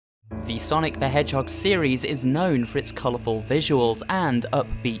The Sonic the Hedgehog series is known for its colourful visuals and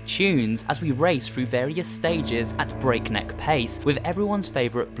upbeat tunes as we race through various stages at breakneck pace with everyone's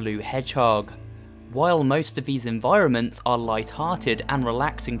favourite blue hedgehog. While most of these environments are light-hearted and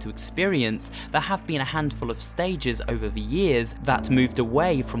relaxing to experience, there have been a handful of stages over the years that moved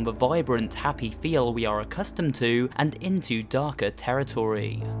away from the vibrant, happy feel we are accustomed to and into darker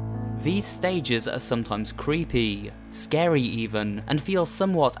territory. These stages are sometimes creepy, scary even, and feel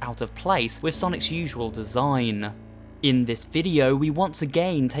somewhat out of place with Sonic's usual design. In this video, we once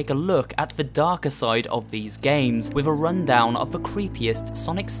again take a look at the darker side of these games with a rundown of the creepiest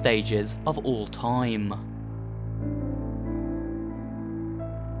Sonic stages of all time.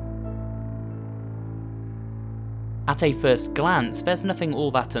 At a first glance, there's nothing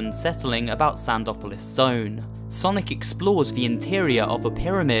all that unsettling about Sandopolis Zone. Sonic explores the interior of a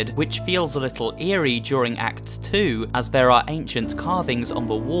pyramid, which feels a little eerie during Act 2 as there are ancient carvings on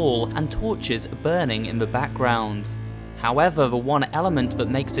the wall and torches burning in the background. However, the one element that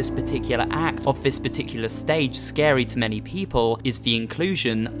makes this particular act of this particular stage scary to many people is the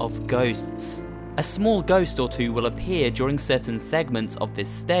inclusion of ghosts. A small ghost or two will appear during certain segments of this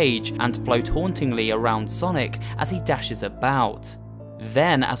stage and float hauntingly around Sonic as he dashes about.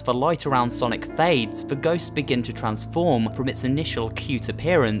 Then, as the light around Sonic fades, the ghosts begin to transform from its initial cute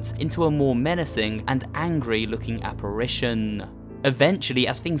appearance into a more menacing and angry looking apparition. Eventually,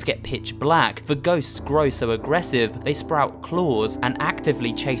 as things get pitch black, the ghosts grow so aggressive they sprout claws and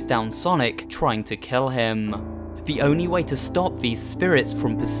actively chase down Sonic, trying to kill him. The only way to stop these spirits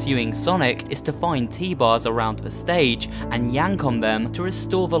from pursuing Sonic is to find T-bars around the stage and yank on them to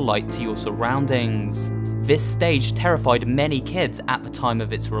restore the light to your surroundings. This stage terrified many kids at the time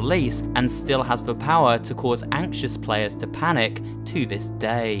of its release and still has the power to cause anxious players to panic to this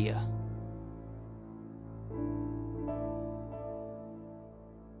day.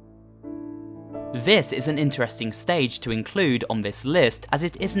 This is an interesting stage to include on this list as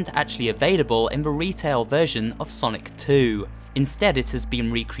it isn't actually available in the retail version of Sonic 2. Instead, it has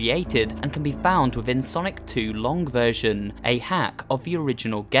been recreated and can be found within Sonic 2 Long version, a hack of the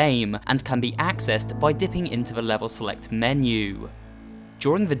original game, and can be accessed by dipping into the level select menu.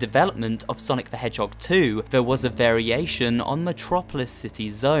 During the development of Sonic the Hedgehog 2, there was a variation on Metropolis City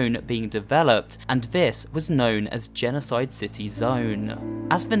Zone being developed, and this was known as Genocide City Zone.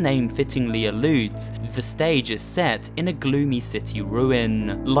 As the name fittingly alludes, the stage is set in a gloomy city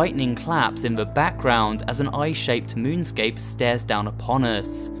ruin. Lightning claps in the background as an eye-shaped moonscape stares down upon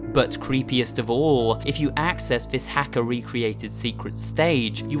us. But creepiest of all, if you access this hacker-recreated secret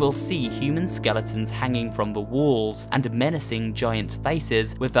stage, you will see human skeletons hanging from the walls, and menacing giant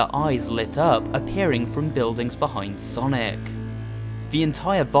faces with their eyes lit up appearing from buildings behind Sonic. The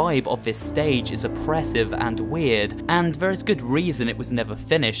entire vibe of this stage is oppressive and weird, and there is good reason it was never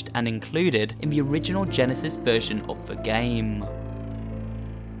finished and included in the original Genesis version of the game.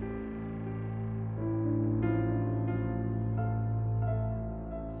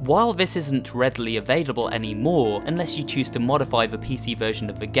 While this isn't readily available anymore, unless you choose to modify the PC version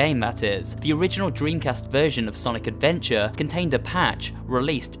of the game that is, the original Dreamcast version of Sonic Adventure contained a patch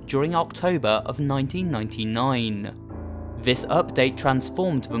released during October of 1999. This update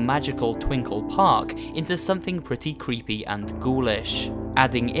transformed the magical Twinkle Park into something pretty creepy and ghoulish,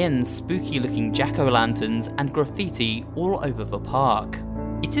 adding in spooky looking jack-o'-lanterns and graffiti all over the park.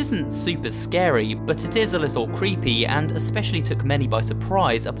 It isn't super scary, but it is a little creepy and especially took many by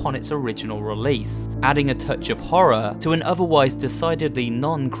surprise upon its original release, adding a touch of horror to an otherwise decidedly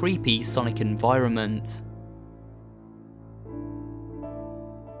non-creepy Sonic environment.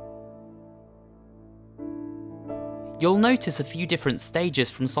 You'll notice a few different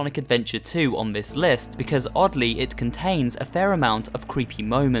stages from Sonic Adventure 2 on this list because oddly it contains a fair amount of creepy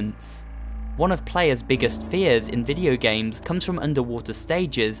moments. One of players' biggest fears in video games comes from underwater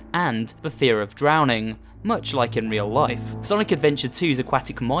stages and the fear of drowning, much like in real life. Sonic Adventure 2's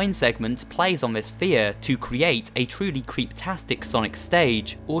Aquatic Mine segment plays on this fear to create a truly creeptastic Sonic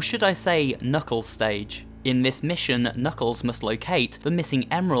stage, or should I say Knuckles stage. In this mission, Knuckles must locate the missing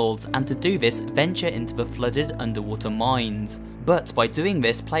emeralds and to do this venture into the flooded underwater mines. But by doing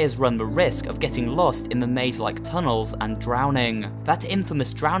this, players run the risk of getting lost in the maze-like tunnels and drowning. That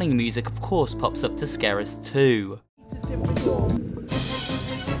infamous drowning music of course pops up to scare us too.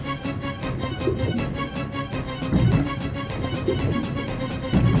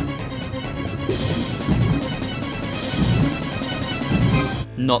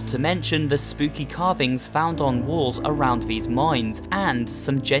 Not to mention the spooky carvings found on walls around these mines, and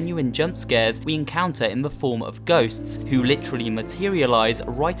some genuine jump scares we encounter in the form of ghosts, who literally materialise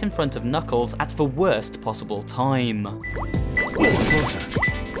right in front of Knuckles at the worst possible time. It's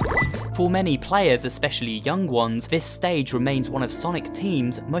closer. For many players, especially young ones, this stage remains one of Sonic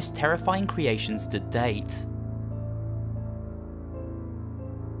Team's most terrifying creations to date.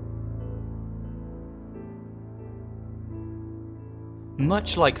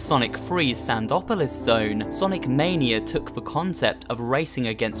 Much like Sonic 3's Sandopolis zone, Sonic Mania took the concept of racing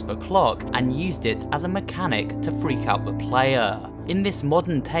against the clock and used it as a mechanic to freak out the player. In this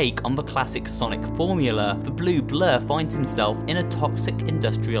modern take on the classic Sonic formula, the blue blur finds himself in a toxic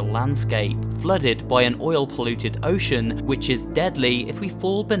industrial landscape, flooded by an oil-polluted ocean which is deadly if we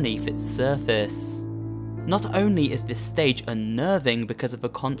fall beneath its surface. Not only is this stage unnerving because of the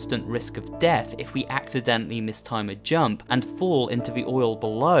constant risk of death if we accidentally mistime a jump and fall into the oil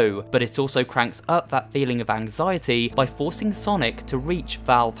below, but it also cranks up that feeling of anxiety by forcing Sonic to reach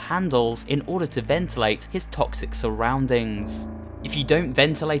valve handles in order to ventilate his toxic surroundings. If you don't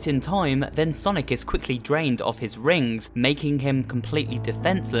ventilate in time, then Sonic is quickly drained of his rings, making him completely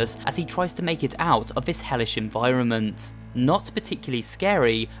defenseless as he tries to make it out of this hellish environment. Not particularly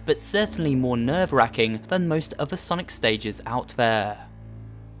scary, but certainly more nerve-wracking than most other Sonic stages out there.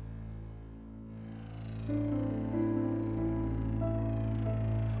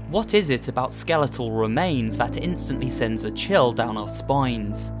 What is it about skeletal remains that instantly sends a chill down our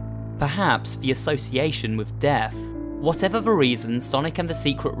spines? Perhaps the association with death. Whatever the reason, Sonic and the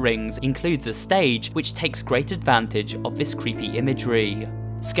Secret Rings includes a stage which takes great advantage of this creepy imagery.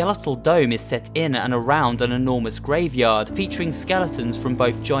 Skeletal Dome is set in and around an enormous graveyard, featuring skeletons from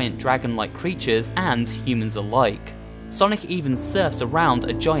both giant dragon-like creatures and humans alike. Sonic even surfs around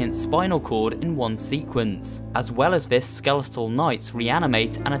a giant spinal cord in one sequence. As well as this, skeletal knights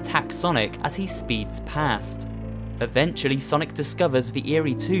reanimate and attack Sonic as he speeds past. Eventually, Sonic discovers the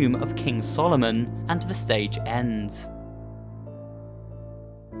eerie tomb of King Solomon, and the stage ends.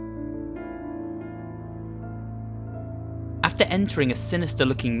 After entering a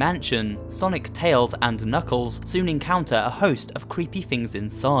sinister-looking mansion, Sonic, Tails, and Knuckles soon encounter a host of creepy things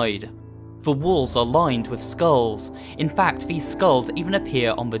inside. The walls are lined with skulls. In fact, these skulls even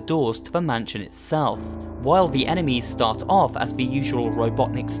appear on the doors to the mansion itself. While the enemies start off as the usual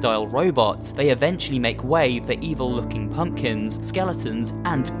Robotnik-style robots, they eventually make way for evil-looking pumpkins, skeletons,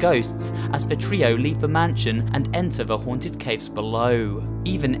 and ghosts as the trio leave the mansion and enter the haunted caves below,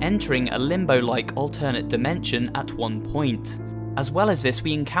 even entering a limbo-like alternate dimension at one point. As well as this,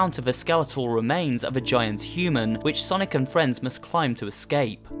 we encounter the skeletal remains of a giant human, which Sonic and friends must climb to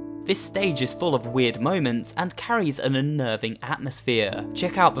escape. This stage is full of weird moments and carries an unnerving atmosphere.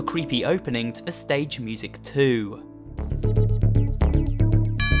 Check out the creepy opening to the stage music too.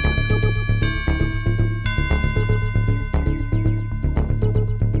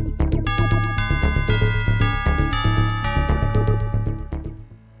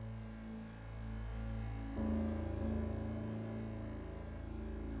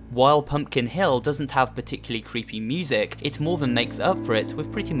 While Pumpkin Hill doesn't have particularly creepy music, it more than makes up for it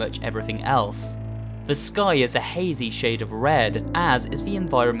with pretty much everything else. The sky is a hazy shade of red, as is the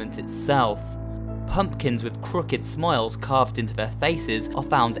environment itself. Pumpkins with crooked smiles carved into their faces are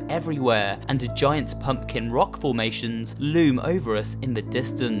found everywhere, and giant pumpkin rock formations loom over us in the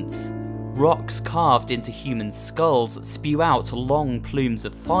distance. Rocks carved into human skulls spew out long plumes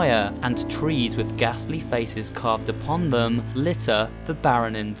of fire, and trees with ghastly faces carved upon them litter the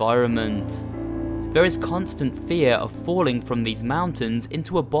barren environment. There is constant fear of falling from these mountains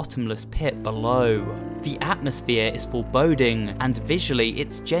into a bottomless pit below. The atmosphere is foreboding, and visually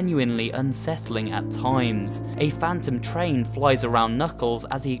it's genuinely unsettling at times. A phantom train flies around Knuckles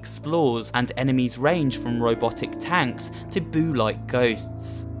as he explores, and enemies range from robotic tanks to Boo-like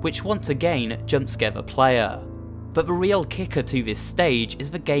ghosts, which once again jumpscare the player. But the real kicker to this stage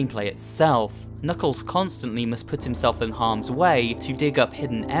is the gameplay itself. Knuckles constantly must put himself in harm's way to dig up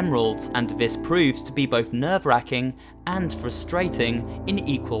hidden emeralds, and this proves to be both nerve-wracking and frustrating in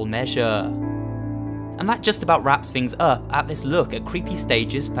equal measure. And that just about wraps things up at this look at creepy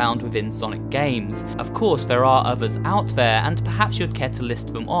stages found within Sonic games. Of course, there are others out there, and perhaps you'd care to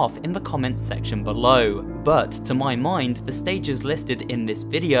list them off in the comments section below. But to my mind, the stages listed in this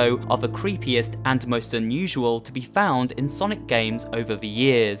video are the creepiest and most unusual to be found in Sonic games over the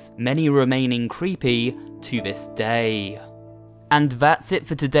years, many remaining creepy to this day. And that's it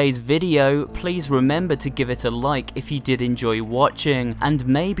for today's video. Please remember to give it a like if you did enjoy watching, and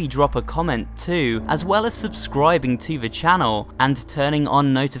maybe drop a comment too, as well as subscribing to the channel and turning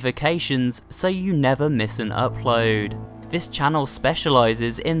on notifications so you never miss an upload. This channel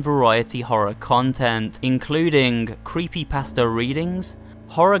specializes in variety horror content, including creepypasta readings,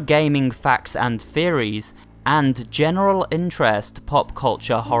 horror gaming facts and theories, and general interest pop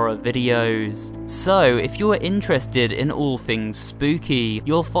culture horror videos. So if you're interested in all things spooky,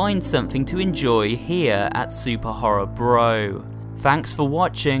 you'll find something to enjoy here at SuperHorrorBro. Thanks for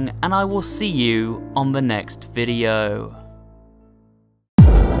watching, and I will see you on the next video.